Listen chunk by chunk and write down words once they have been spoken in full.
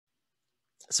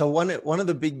So one of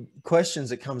the big questions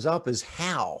that comes up is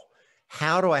how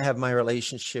do I have my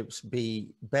relationships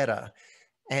be better?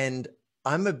 And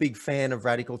I'm a big fan of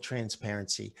radical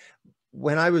transparency.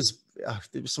 When I was,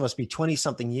 this must be 20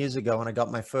 something years ago, when I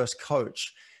got my first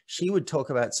coach, she would talk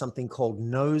about something called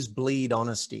nosebleed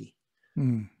honesty.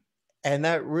 Mm. And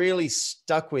that really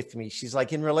stuck with me. She's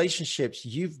like, in relationships,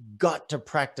 you've got to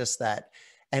practice that.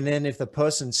 And then if the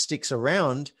person sticks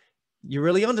around, you're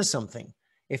really onto something.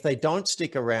 If they don't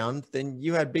stick around, then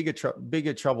you had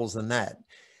bigger troubles than that.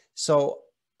 So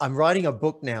I'm writing a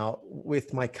book now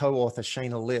with my co-author,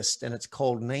 Shayna List, and it's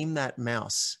called Name That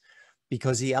Mouse,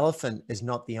 because the elephant is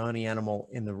not the only animal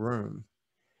in the room.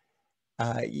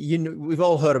 We've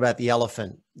all heard about the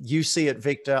elephant. You see it,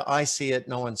 Victor. I see it.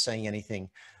 No one's saying anything.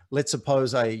 Let's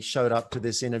suppose I showed up to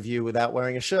this interview without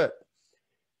wearing a shirt.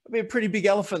 It'd be a pretty big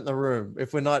elephant in the room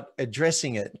if we're not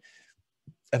addressing it.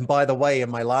 And by the way, in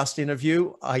my last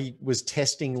interview, I was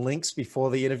testing links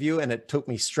before the interview, and it took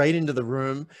me straight into the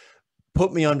room,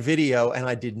 put me on video, and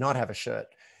I did not have a shirt.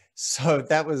 So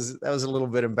that was a little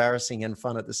bit embarrassing and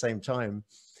fun at the same time.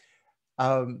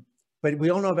 But we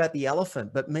all know about the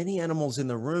elephant, but many animals in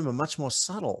the room are much more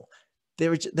subtle.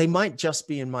 They might just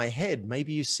be in my head.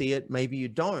 Maybe you see it, maybe you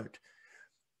don't.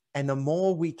 And the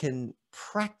more we can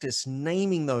practice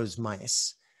naming those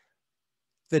mice,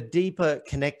 the deeper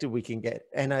connected we can get.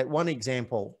 And one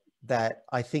example that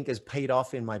I think has paid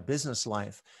off in my business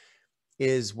life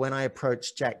is when I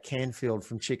approached Jack Canfield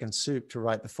from Chicken Soup to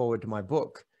write the foreword to my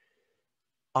book.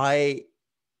 I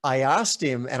asked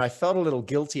him, and I felt a little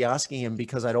guilty asking him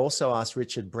because I'd also asked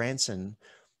Richard Branson,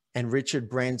 and Richard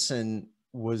Branson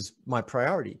was my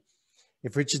priority.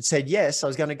 If Richard said yes, I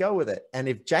was going to go with it. And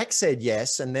if Jack said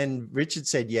yes, and then Richard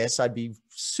said yes, I'd be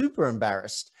super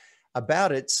embarrassed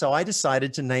about it. So I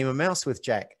decided to name a mouse with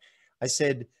Jack. I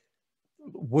said,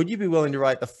 would you be willing to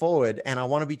write the foreword? And I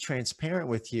want to be transparent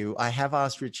with you. I have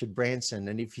asked Richard Branson,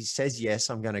 and if he says yes,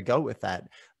 I'm going to go with that.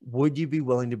 Would you be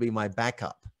willing to be my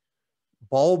backup?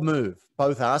 Bold move,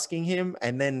 both asking him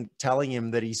and then telling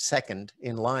him that he's second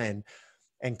in line.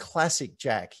 And classic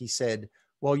Jack, he said,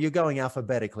 well, you're going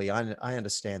alphabetically. I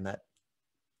understand that.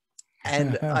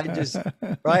 And I just,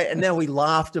 right. And now we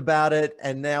laughed about it.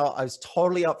 And now I was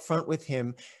totally upfront with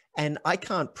him. And I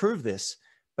can't prove this,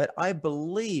 but I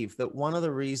believe that one of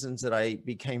the reasons that I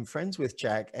became friends with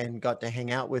Jack and got to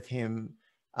hang out with him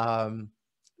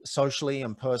socially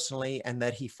and personally, and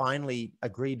that he finally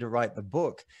agreed to write the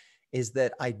book, is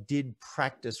that I did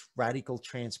practice radical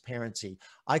transparency.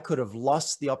 I could have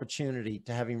lost the opportunity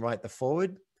to have him write the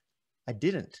foreword. I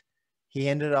didn't. He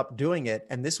ended up doing it.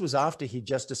 And this was after he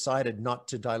just decided not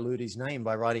to dilute his name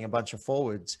by writing a bunch of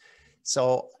forewords.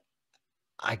 So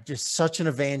I just such an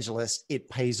evangelist. It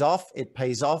pays off. It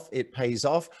pays off. It pays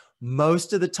off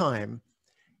most of the time.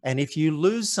 And if you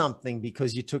lose something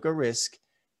because you took a risk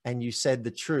and you said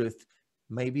the truth,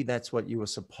 maybe that's what you were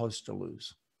supposed to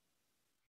lose.